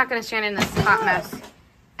 I'm not going to stand in this hot mess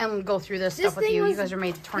and go through this stuff with thing you. You was- guys are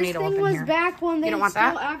made tornado This up thing in was here. back when they don't want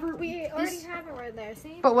still that? We already have it right there.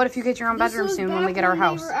 See? But what if you get your own This bedroom was soon when back we get our when they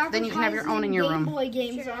house? were Then you can have your own in your advertising room. Game Boy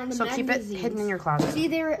games on the So keep it magazines. hidden in your closet. See,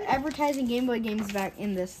 they were advertising Game Boy games back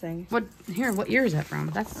in this thing. What year is that from?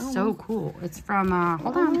 That's so cool. It's from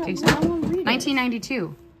hold I on, won't Jason. read it.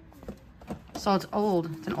 1992. So it's old.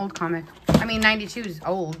 It's an old comic. I mean 92 is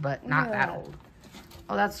old, but not that old.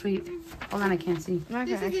 Oh, that's sweet. Hold on, I can't see. I'm not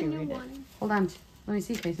This gonna is a actually new read it. one. Hold on. Let me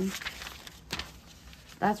see, Kason.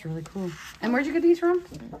 That's really cool. And where'd you get these from?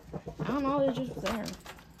 I don't know. They're just there.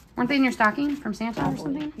 Weren't they in your stocking from Santa or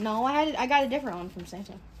something? No, I got a different one from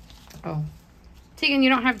Santa. Oh. Tegan, you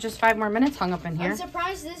don't have just 5 more minutes hung up in here. I'm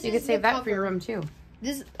surprised this. You is could save the that for your cover. room too.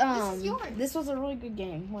 This is yours. This was a really good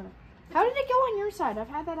game. What? How did it go on your side? I've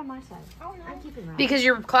had that on my side. Oh no. I'm keeping that. Because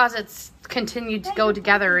your closets continue to go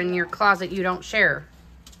together in your closet you don't share.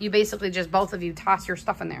 You basically just, both of you, toss your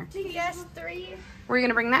stuff in there. PS3. Where are you going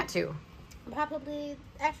to bring that to? Probably,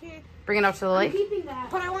 actually, Bring it out to the lake? keeping that.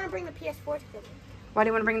 but I want to bring the PS4 to the lake. Why do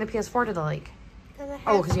you want to bring the PS4 to the lake? Because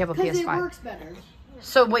Oh, because you have a Because it PS5. works better.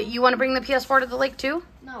 So what, you want to bring the PS4 to the lake too?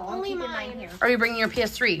 No, Only I'm keeping mine. mine here. Or are you bringing your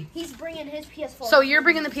PS3? He's bringing his PS4. So you're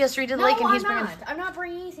bringing the PS3 to the no, lake and he's I'm bringing... not. I'm not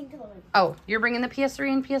bringing anything to the lake. Oh, you're bringing the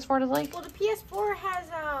PS3 and PS4 to the lake? Well, the PS4 has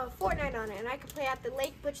Fortnite on it, and I can play at the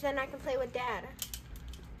lake, which then I can play with Dad.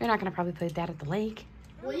 You're not going to probably play that at the lake.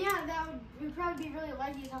 Well, yeah, that would probably be really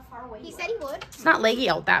laggy how far away He said he would. It's not leggy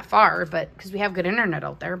out that far, but because we have good internet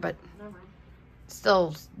out there, but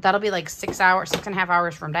still, that'll be like 6.5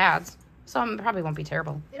 hours from Dad's. So it probably won't be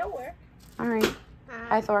terrible. It'll work. All right.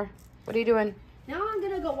 Hi, Thor. What are you doing? Now I'm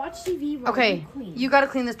gonna go watch TV. While Okay, clean. you got to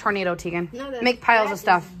clean this tornado, Tegan. No, that- Make piles that of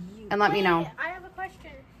stuff is and let me know. I have a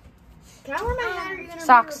question. Can I wear my hat? Or are you gonna be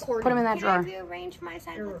Socks. recording? Put them in that Can I drawer. rearrange my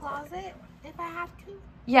side of the closet if I have to?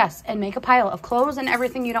 Yes, and make a pile of clothes and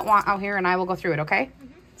everything you don't want out here, and I will go through it, okay?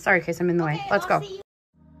 Sorry, Case, I'm in the way. Okay, Let's I'll go. see you.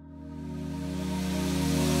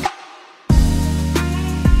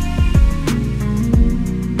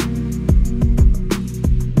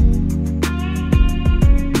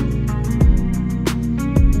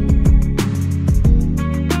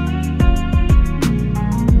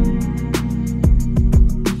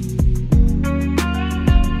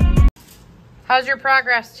 How's your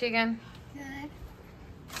progress, Tegan? Good.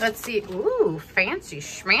 Let's see. Ooh, fancy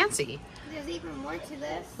schmancy. There's even more to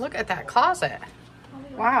this. Look at that closet.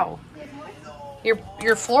 Wow. There's more.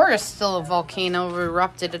 Your floor is still a volcano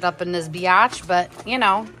erupted it up in this biatch, but you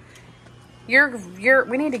know,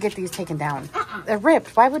 we need to get these taken down. They're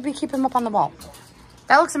ripped. Why would we keep them up on the wall?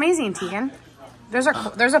 That looks amazing, Tegan. There's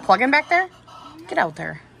a plug-in back there. Get out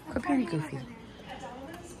there. Quit being goofy.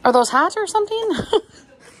 Are those hot or something?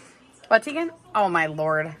 What, Tegan? Oh my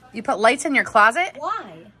lord! You put lights in your closet?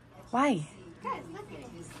 Why? Why? Guys, look at it.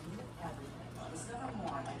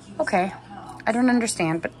 Okay, I don't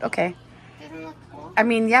understand, but okay. Doesn't look cool. I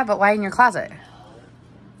mean, yeah, but why in your closet?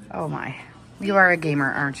 Oh my. You are a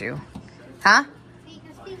gamer, aren't you? Huh? So you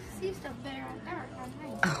can see stuff better at dark.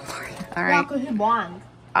 Oh, Lord. All right. Wand.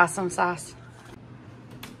 Awesome sauce.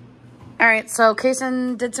 All right, so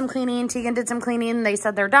Kason did some cleaning. Tegan did some cleaning. They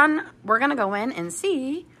said they're done. We're going to go in and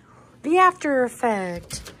see the after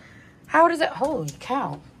effect. How does it? Holy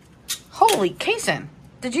cow. Holy Kason.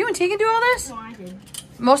 Did you and Tegan do all this? No, I did.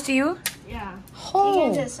 Most of you? Yeah. Oh.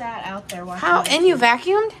 Tegan just sat out there watching. How? And you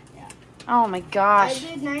vacuumed? Yeah. Oh my I gosh.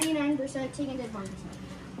 did 99%. Tegan did 1%.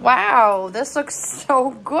 Wow, this looks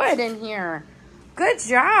so good in here. Good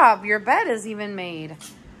job. Your bed is even made.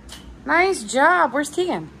 Nice job. Where's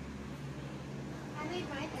Tegan? I made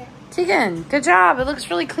my bed. Tegan, good job. It looks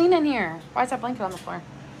really clean in here. Why is that blanket on the floor?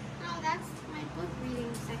 Oh, that's my book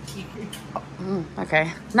reading section.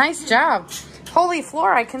 Okay. Nice job. Holy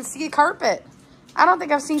floor, I can see carpet. I don't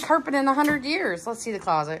think I've seen carpet in 100 years. Let's see the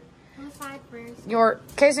closet. On the side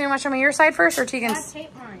first. Casey, you want to show me your side first or I Tegan's?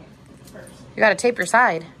 taped mine first. You got to tape your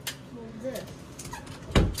side. Well, this.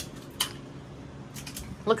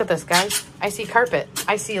 Look at this, guys. I see carpet.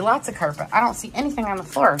 I see lots of carpet. I don't see anything on the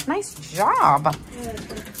floor. Nice job.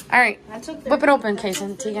 All right. That took Whip it open, that took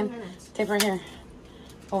Kason. 30 Tegan. minutes. Tape right here.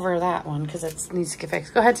 Over that one because it needs to get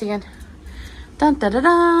fixed. Go ahead, Tegan. Dun, da, da,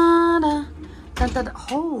 da, da. Dun, da, da.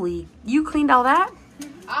 Holy, you cleaned all that?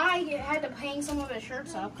 I had to hang some of his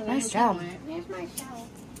shirts up. Nice job. Here's my shelf.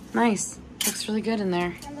 Nice. Looks really good in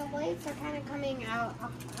there. And the lights are kind of coming out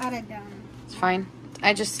of them. It's fine.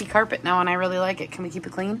 I just see carpet now and I really like it. Can we keep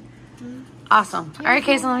it clean? Awesome. All right,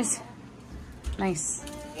 Kason, let me see. Nice.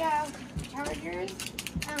 Yeah, chargers,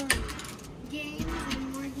 games,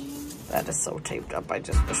 and more games. That is so taped up. I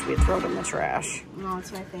just wish we'd throw it in the trash. No,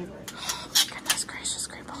 it's my favorite. Oh my goodness gracious,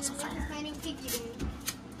 great balls of fire. Finding piggy bank.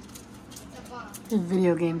 The box. There's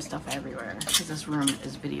video game stuff everywhere because this room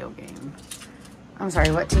is video game. I'm sorry,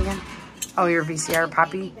 what, Tegan? Oh, your VCR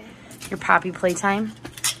Poppy? Your Poppy Playtime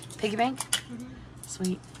piggy bank?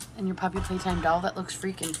 Sweet. And your Poppy Playtime doll that looks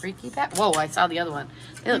freaking freaky back. Whoa, I saw the other one.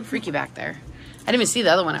 They look freaky back there. I didn't even see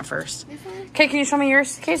the other one at first. This one? Okay, can you show me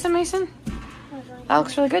yours, Kason Mason? That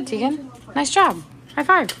looks really good, Tegan. Nice job. High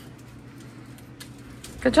five.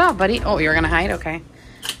 Good job, buddy. Oh, you're going to hide? Okay.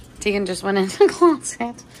 Tegan just went into the closet.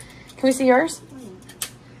 Can we see yours?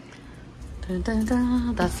 Dun, dun,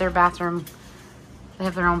 dun. That's their bathroom. They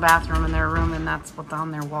have their own bathroom in their room, and that's what's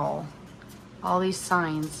on their wall. All these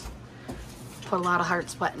signs. Put a lot of heart,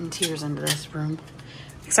 sweat, and tears into this room.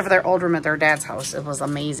 Except for their old room at their dad's house. It was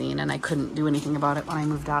amazing, and I couldn't do anything about it when I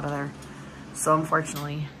moved out of there. So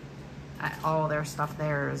unfortunately, all their stuff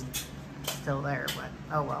there is still there, but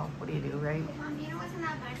oh well, what do you do, right? Mom, do you know what's in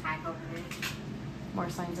that backpack over there? More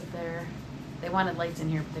signs up there. They wanted lights in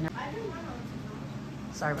here, but they never. I didn't know.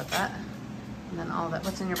 Sorry about that. And then all that.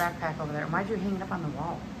 What's in your backpack over there? Why'd you hang it up on the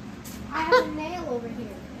wall? I have a nail over here.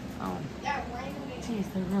 Oh. Yeah, laying over here.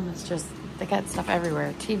 Jeez, their room is just, they got stuff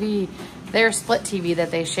everywhere. TV, their split TV that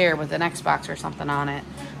they share with an Xbox or something on it.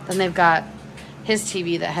 Then they've got his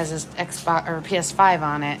TV that has his Xbox or PS5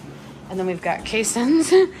 on it. And then we've got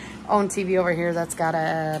Kason's own TV over here that's got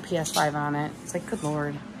a PS5 on it. It's like, good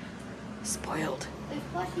Lord. Spoiled. There's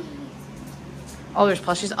plushies. Oh, there's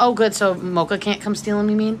plushies. Oh, good. So Mocha can't come steal them,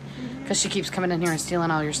 you mean? Because she keeps coming in here and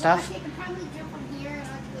stealing all your stuff. She can probably jump from here and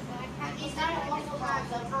onto the backpack. He's got it also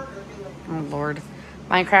has a burger too. Oh, Lord.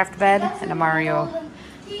 Minecraft bed and a Mario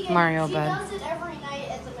She bed. does it every night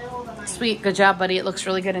at the middle of the night. Sweet. Good job, buddy. It looks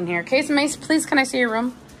really good in here. Kason, Mace, please, can I see your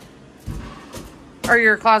room? Or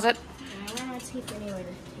your closet? I'm gonna take it anyway to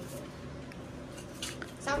take it.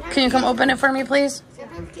 Sometimes Can you come open it for me, please?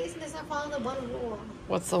 Sometimes Kason doesn't follow the one rule.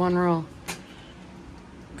 What's the one rule?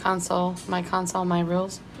 Console, my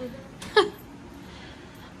rules.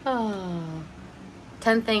 Oh.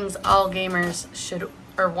 10 things all gamers should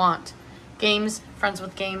or want. Games, friends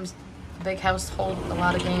with games, a big household, a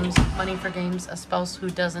lot of games, money for games, a spouse who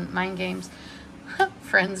doesn't mind games,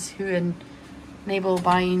 friends who enable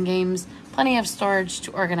buying games, plenty of storage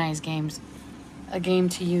to organize games, a game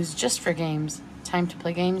to use just for games, time to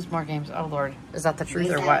play games, more games. Oh Lord, is that the truth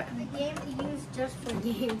or what? The game to use just for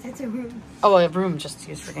games. That's a room. Oh, a room just to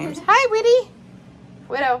use for games. Hi, Whitty.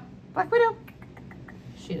 Widow. Black Widow.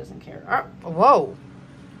 She doesn't care. Oh,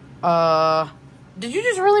 whoa. Did you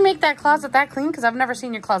just really make that closet that clean? Because I've never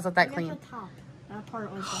seen your closet that clean. The top. That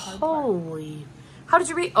part was the hard Holy. How did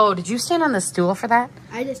you read? Oh, did you stand on the stool for that?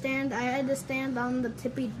 I had to stand on the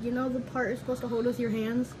tippy, you know the part you're supposed to hold with your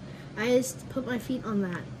hands? I just put my feet on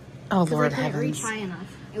that. Oh, Because I Lord couldn't reach heavens. high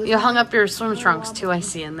enough. It was You hung up your swim trunks too, I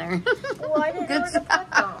see in there. Well, I didn't know where to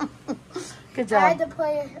put them. Good I had job. to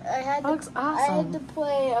play. Looks I awesome. had to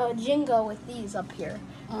play Jenga with these up here,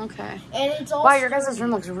 Okay. and it's all. Wow, your guys'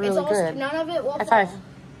 room looks really good. None of it will High fall. five.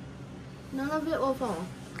 None of it will fall.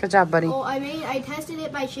 Good job, buddy. Oh, I tested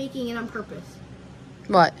it by shaking it on purpose.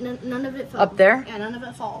 What? None of it fell. Up there? Yeah, none of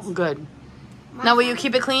it falls. Good. Now, will you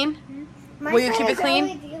keep it clean? Will you keep it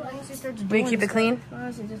clean? Will you keep it clean?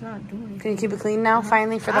 Honestly, just not doing it. Can you keep it clean now,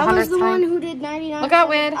 finally, for the I was 100th the one time? who did 99. Look out,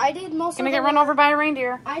 Wid. I did most Gonna of get the run work. over by a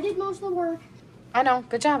reindeer. I did most of the work. I know.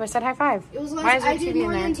 Good job. I said high five. It was like Why is there I did TV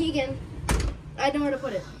more in than there? Tegan. I know where to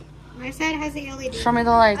put it. My side has the LED. Show me the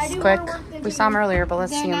I lights, do quick. more work than We you saw them do. earlier, but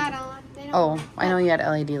let's They're see not them. on. They don't Oh, I know you had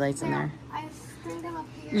LED lights in there. I string them up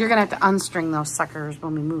here. You're gonna have to unstring those suckers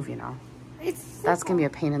when we move, you know. It's That's gonna be a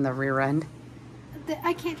pain in the rear end.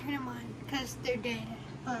 I can't turn them on because they're dead,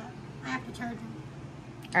 but I have to charge them.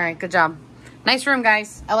 All right, good job. Nice room,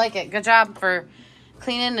 guys. I like it. Good job for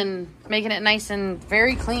cleaning and making it nice and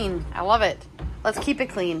very clean. I love it. Let's keep it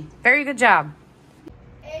clean. Very good job.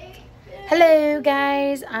 Hello,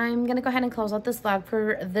 guys. I'm going to go ahead and close out this vlog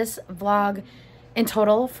for this vlog in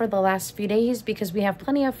total for the last few days because we have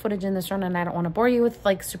plenty of footage in this run and I don't want to bore you with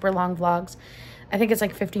like super long vlogs. I think it's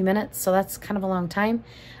like 50 minutes, so that's kind of a long time.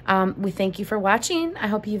 We thank you for watching. I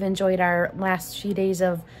hope you've enjoyed our last few days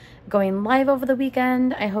of going live over the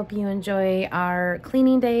weekend. I hope you enjoy our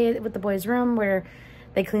cleaning day with the boys' room where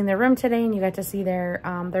they cleaned their room today and you got to see their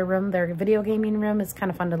room, their video gaming room. It's kind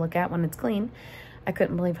of fun to look at when it's clean. I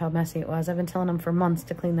couldn't believe how messy it was. I've been telling them for months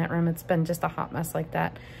to clean that room. It's been just a hot mess like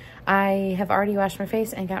that. I have already washed my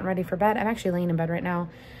face and gotten ready for bed. I'm actually laying in bed right now.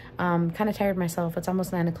 Kind of tired myself. It's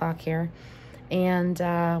almost 9 o'clock here. And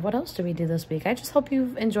what else did we do this week? I just hope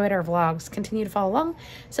you've enjoyed our vlogs. Continue to follow along,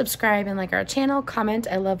 subscribe, and like our channel. Comment.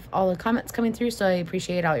 I love all the comments coming through, so I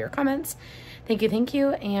appreciate all your comments. Thank you, thank you.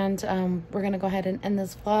 And we're going to go ahead and end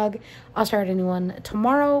this vlog. I'll start a new one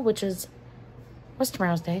tomorrow, which is... What's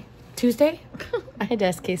tomorrow's day? Tuesday? I had to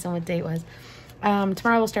ask Kason what day it was.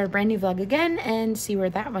 Tomorrow we'll start a brand new vlog again and see where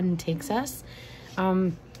that one takes us.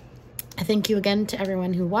 Thank you again to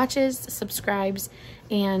everyone who watches, subscribes,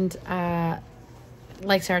 and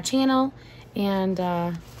likes our channel. And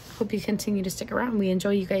hope you continue to stick around. We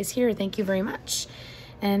enjoy you guys here. Thank you very much.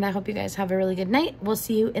 And I hope you guys have a really good night. We'll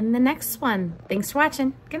see you in the next one. Thanks for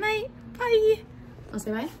watching. Good night. Bye. I'll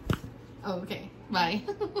say bye. Oh, okay. Bye.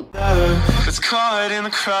 It's caught in the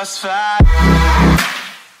crossfire.